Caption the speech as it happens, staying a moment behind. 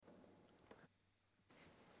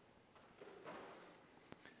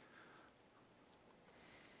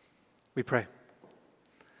We pray.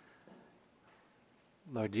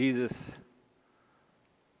 Lord Jesus,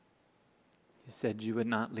 you said you would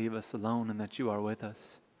not leave us alone and that you are with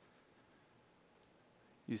us.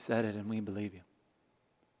 You said it and we believe you.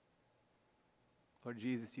 Lord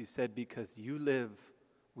Jesus, you said because you live,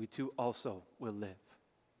 we too also will live.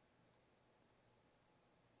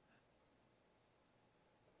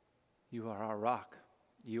 You are our rock.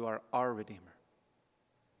 You are our Redeemer,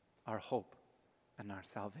 our hope, and our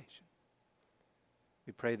salvation.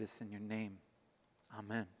 We pray this in your name.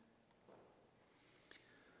 Amen.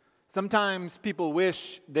 Sometimes people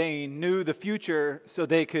wish they knew the future so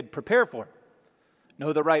they could prepare for it.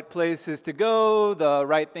 Know the right places to go, the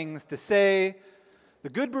right things to say, the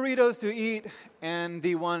good burritos to eat, and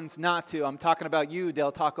the ones not to. I'm talking about you,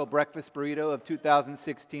 Del Taco Breakfast Burrito of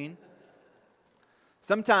 2016.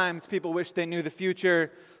 Sometimes people wish they knew the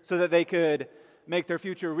future so that they could make their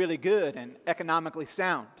future really good and economically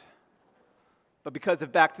sound. But because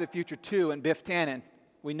of Back to the Future 2 and Biff Tannen,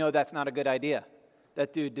 we know that's not a good idea.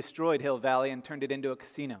 That dude destroyed Hill Valley and turned it into a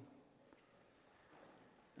casino.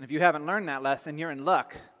 And if you haven't learned that lesson, you're in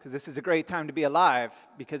luck, because this is a great time to be alive,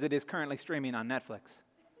 because it is currently streaming on Netflix.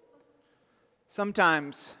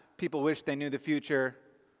 Sometimes people wish they knew the future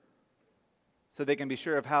so they can be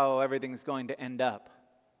sure of how everything's going to end up.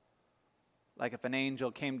 Like if an angel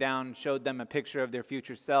came down and showed them a picture of their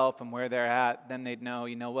future self and where they're at, then they'd know,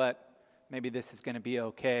 you know what? Maybe this is going to be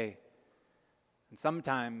okay. And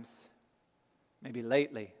sometimes, maybe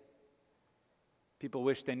lately, people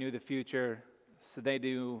wish they knew the future so they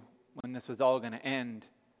knew when this was all going to end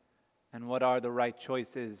and what are the right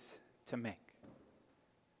choices to make.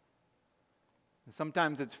 And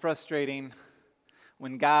sometimes it's frustrating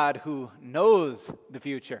when God, who knows the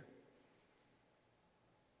future,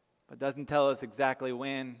 but doesn't tell us exactly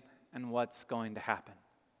when and what's going to happen.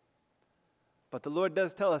 But the Lord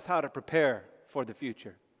does tell us how to prepare for the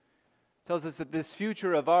future. He tells us that this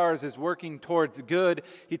future of ours is working towards good.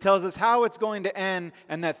 He tells us how it's going to end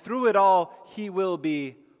and that through it all, He will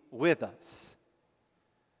be with us.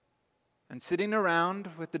 And sitting around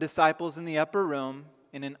with the disciples in the upper room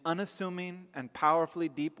in an unassuming and powerfully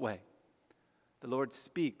deep way, the Lord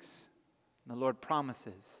speaks and the Lord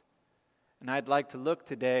promises. And I'd like to look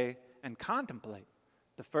today and contemplate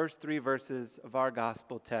the first 3 verses of our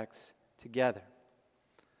gospel text together.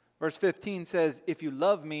 Verse 15 says, "If you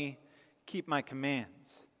love me, keep my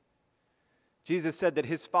commands." Jesus said that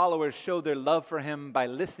His followers show their love for Him by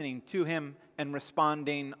listening to Him and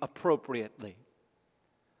responding appropriately.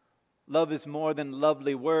 Love is more than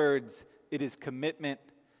lovely words. It is commitment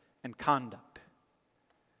and conduct.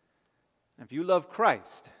 And if you love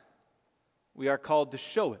Christ, we are called to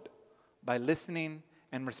show it by listening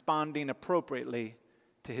and responding appropriately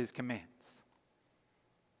to His commands.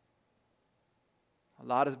 A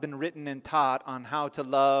lot has been written and taught on how to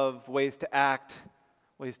love, ways to act,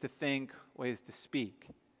 ways to think, ways to speak.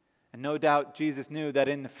 And no doubt Jesus knew that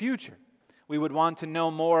in the future we would want to know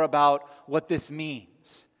more about what this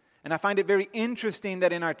means. And I find it very interesting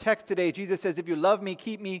that in our text today, Jesus says, "If you love me,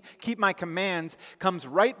 keep my commands," comes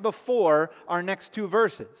right before our next 2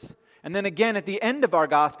 verses. And then again at the end of our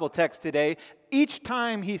gospel text today, each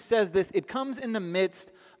time He says this, it comes in the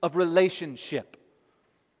midst of relationship.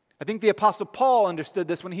 I think the Apostle Paul understood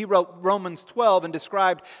this when he wrote Romans 12 and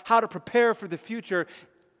described how to prepare for the future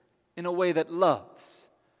in a way that loves.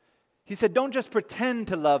 He said, don't just pretend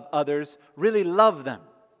to love others, really love them.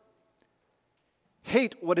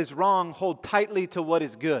 Hate what is wrong, hold tightly to what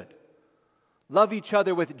is good. Love each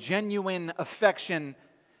other with genuine affection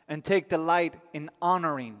and take delight in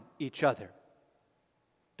honoring each other.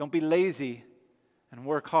 Don't be lazy and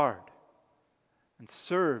work hard. And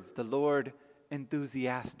serve the Lord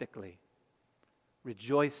enthusiastically.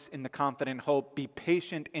 Rejoice in the confident hope. Be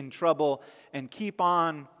patient in trouble and keep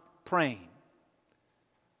on praying.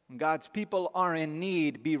 When God's people are in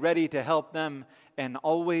need, be ready to help them and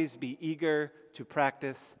always be eager to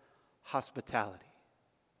practice hospitality.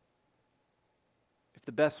 If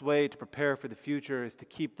the best way to prepare for the future is to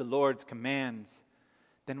keep the Lord's commands,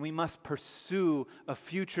 then we must pursue a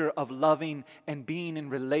future of loving and being in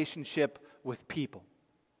relationship with people.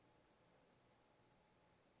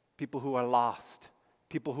 People who are lost,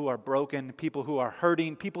 people who are broken, people who are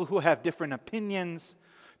hurting, people who have different opinions,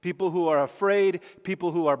 people who are afraid,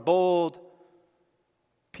 people who are bold,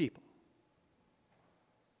 people.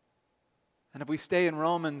 And if we stay in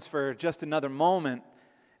Romans for just another moment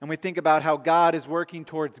and we think about how God is working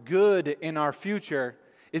towards good in our future,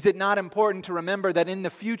 is it not important to remember that in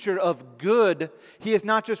the future of good, He is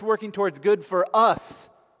not just working towards good for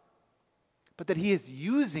us, but that He is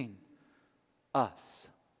using us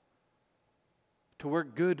to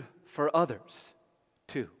work good for others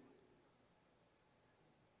too.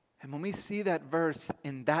 And when we see that verse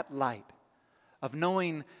in that light, of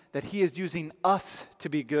knowing that He is using us to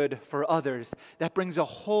be good for others, that brings a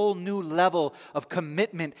whole new level of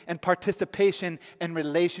commitment and participation and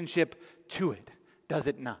relationship to it, does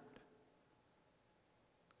it not?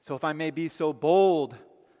 So if I may be so bold,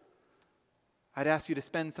 I'd ask you to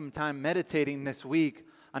spend some time meditating this week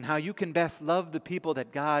on how you can best love the people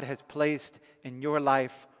that God has placed in your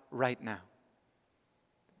life right now.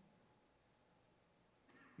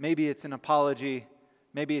 Maybe it's an apology.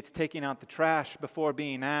 Maybe it's taking out the trash before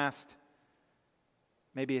being asked.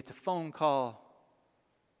 Maybe it's a phone call,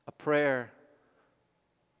 a prayer.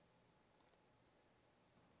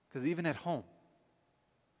 Because even at home,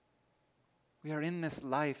 we are in this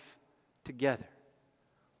life together.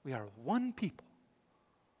 We are one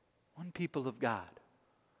people of God,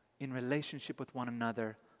 in relationship with one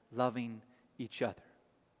another, loving each other.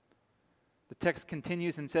 The text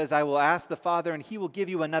continues and says, I will ask the Father, and He will give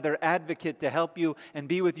you another advocate to help you and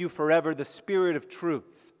be with you forever, the Spirit of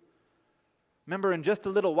truth. Remember, in just a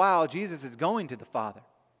little while, Jesus is going to the Father.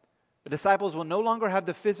 The disciples will no longer have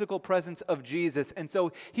the physical presence of Jesus, and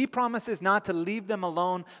so He promises not to leave them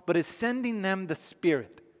alone, but is sending them the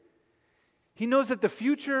Spirit. He knows that the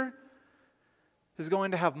future is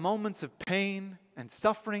going to have moments of pain and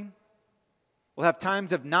suffering. We'll have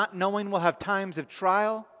times of not knowing. We'll have times of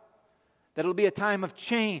trial. That it'll be a time of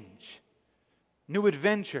change, new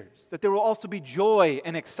adventures, that there will also be joy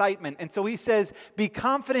and excitement. And so He says, be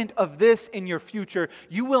confident of this in your future.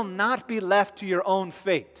 You will not be left to your own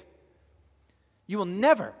fate. You will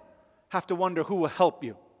never have to wonder who will help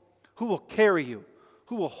you, who will carry you,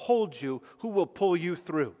 who will hold you, who will pull you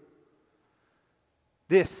through.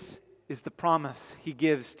 This is the promise He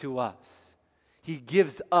gives to us. He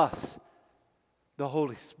gives us the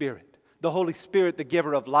Holy Spirit. The Holy Spirit, the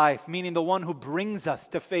giver of life, meaning the one who brings us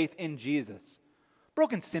to faith in Jesus.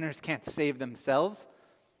 Broken sinners can't save themselves,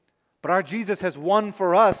 but our Jesus has won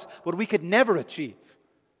for us what we could never achieve.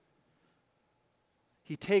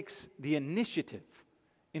 He takes the initiative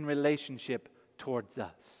in relationship towards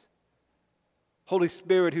us. Holy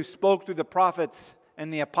Spirit, who spoke through the prophets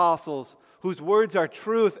and the apostles, whose words are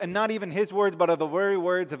truth, and not even His words, but are the very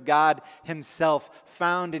words of God Himself,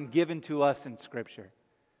 found and given to us in Scripture.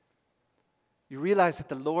 You realize that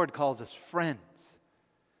the Lord calls us friends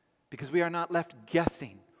because we are not left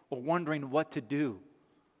guessing or wondering what to do,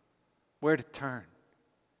 where to turn.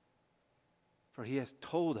 For He has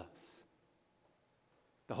told us.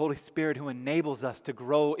 The Holy Spirit who enables us to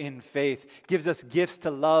grow in faith, gives us gifts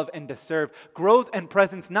to love and to serve. Growth and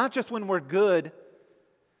presence not just when we're good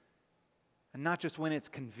and not just when it's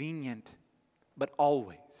convenient, but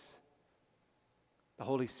always. The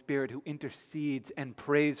Holy Spirit who intercedes and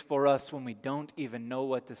prays for us when we don't even know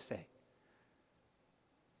what to say.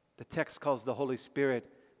 The text calls the Holy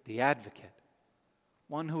Spirit the advocate,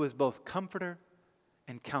 one who is both comforter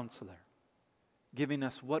and counselor, giving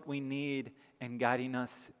us what we need and guiding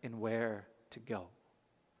us in where to go.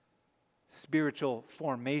 Spiritual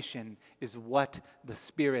formation is what the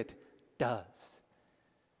Spirit does.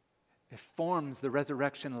 It forms the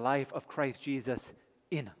resurrection life of Christ Jesus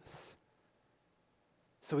in us.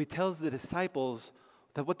 So He tells the disciples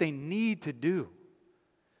that what they need to do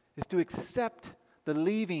is to accept the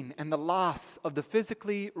leaving and the loss of the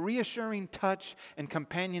physically reassuring touch and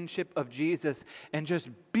companionship of Jesus and just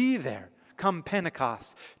be there come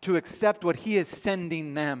Pentecost to accept what He is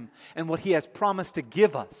sending them and what He has promised to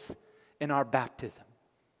give us in our baptism.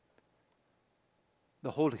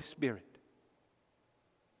 The Holy Spirit.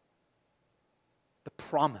 The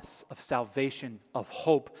promise of salvation, of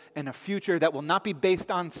hope, and a future that will not be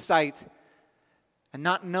based on sight and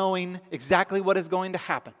not knowing exactly what is going to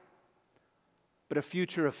happen, but a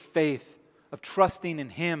future of faith, of trusting in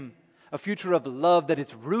Him, a future of love that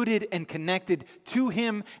is rooted and connected to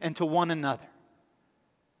Him and to one another.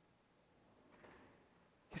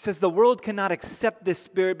 He says the world cannot accept this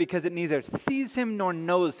Spirit because it neither sees Him nor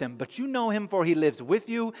knows Him, but you know Him, for He lives with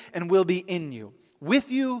you and will be in you.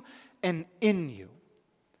 With you and in you.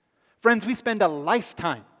 Friends, we spend a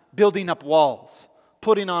lifetime building up walls,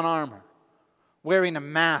 putting on armor, wearing a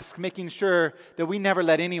mask, making sure that we never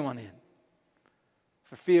let anyone in.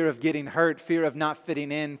 For fear of getting hurt, fear of not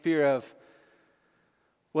fitting in, fear of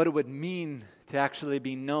what it would mean to actually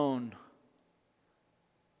be known,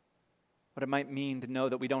 what it might mean to know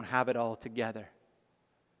that we don't have it all together.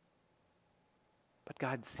 But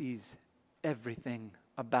God sees everything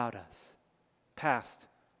about us, past,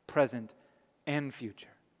 present, and future,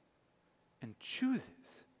 and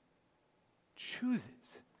chooses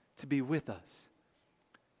to be with us,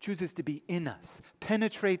 chooses to be in us,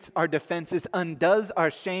 penetrates our defenses, undoes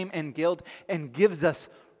our shame and guilt, and gives us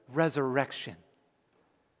resurrection.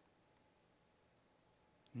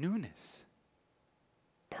 Newness.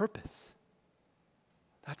 Purpose.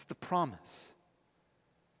 That's the promise.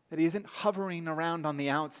 That He isn't hovering around on the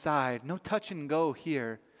outside. No touch and go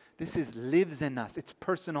here. This lives in us. It's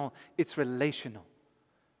personal. It's relational.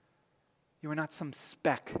 You are not some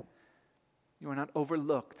speck. You are not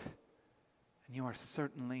overlooked. And you are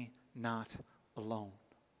certainly not alone.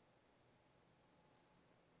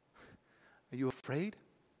 Are you afraid?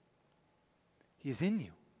 He is in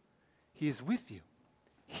you. He is with you.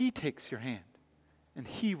 He takes your hand and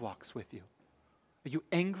He walks with you. Are you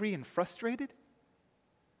angry and frustrated?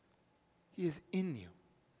 He is in you.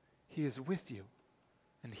 He is with you.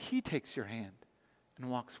 And He takes your hand and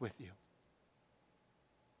walks with you.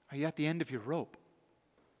 Are you at the end of your rope?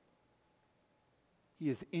 He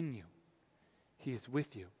is in you. He is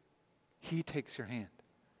with you. He takes your hand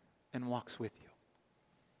and walks with you.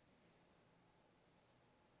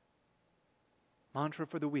 Mantra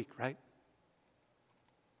for the week, right?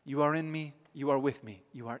 You are in me, you are with me.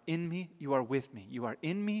 You are in me, you are with me. You are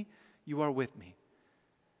in me, you are with me.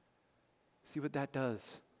 See what that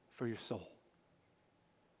does for your soul.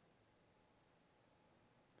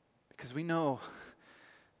 Because we know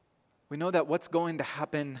that what's going to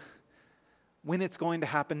happen, when it's going to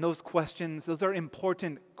happen, those questions, those are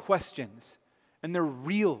important questions. And they're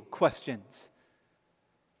real questions.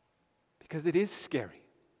 Because it is scary.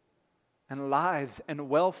 And lives and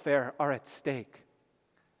welfare are at stake.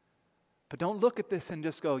 But don't look at this and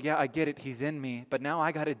just go, yeah, I get it, He's in me, but now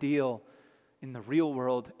I got to deal in the real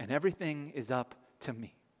world and everything is up to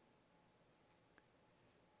me.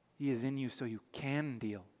 He is in you so you can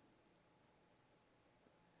deal.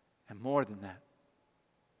 And more than that,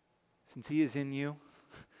 since He is in you,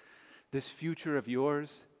 this future of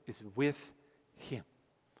yours is with Him.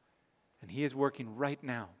 And He is working right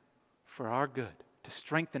now for our good, to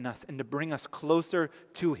strengthen us and to bring us closer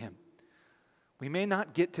to Him. We may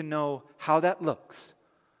not get to know how that looks,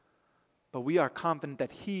 but we are confident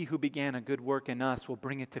that He who began a good work in us will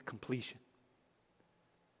bring it to completion.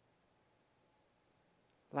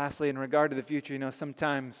 Lastly, in regard to the future,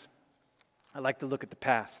 sometimes I like to look at the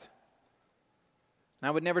past. And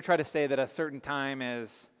I would never try to say that a certain time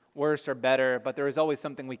is worse or better, but there is always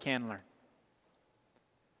something we can learn.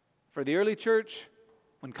 For the early church,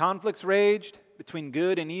 when conflicts raged between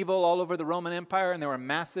good and evil all over the Roman Empire, and there were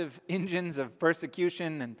massive engines of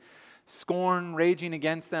persecution and scorn raging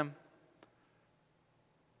against them,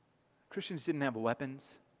 Christians didn't have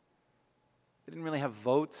weapons. They didn't really have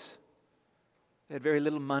votes. They had very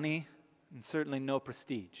little money and certainly no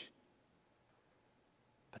prestige.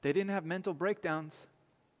 But they didn't have mental breakdowns.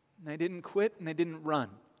 They didn't quit and they didn't run.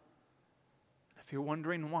 If you're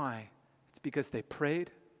wondering why, it's because they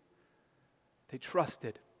prayed, they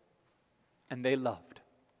trusted, and they loved.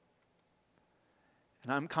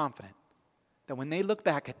 And I'm confident that when they look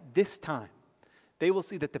back at this time, they will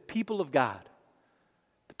see that the people of God,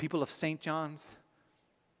 the people of St. John's,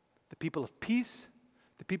 the people of peace,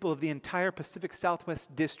 the people of the entire Pacific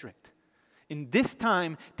Southwest District, in this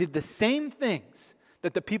time did the same things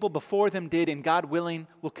that the people before them did, and God willing,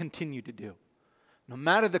 will continue to do. No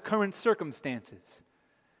matter the current circumstances,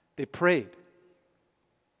 they prayed,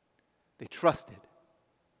 they trusted,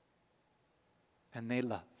 and they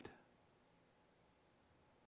loved.